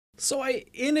So I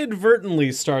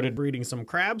inadvertently started breeding some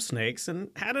crab snakes and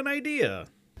had an idea.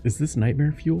 Is this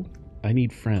nightmare fuel? I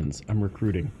need friends. I'm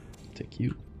recruiting. Take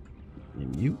you.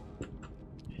 And you.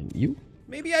 And you.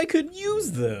 Maybe I could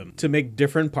use them to make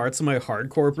different parts of my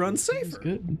hardcore run safer.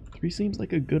 Good. 3 seems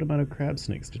like a good amount of crab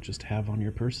snakes to just have on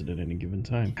your person at any given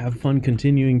time. Have fun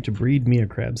continuing to breed me a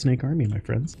crab snake army, my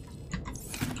friends.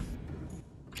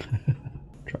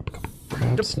 Drop a couple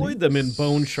crab Deployed snakes. them in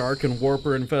bone shark and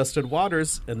warper infested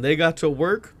waters, and they got to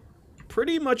work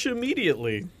pretty much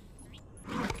immediately.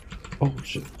 Oh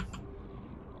shit.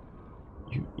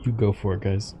 You go for it,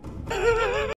 guys.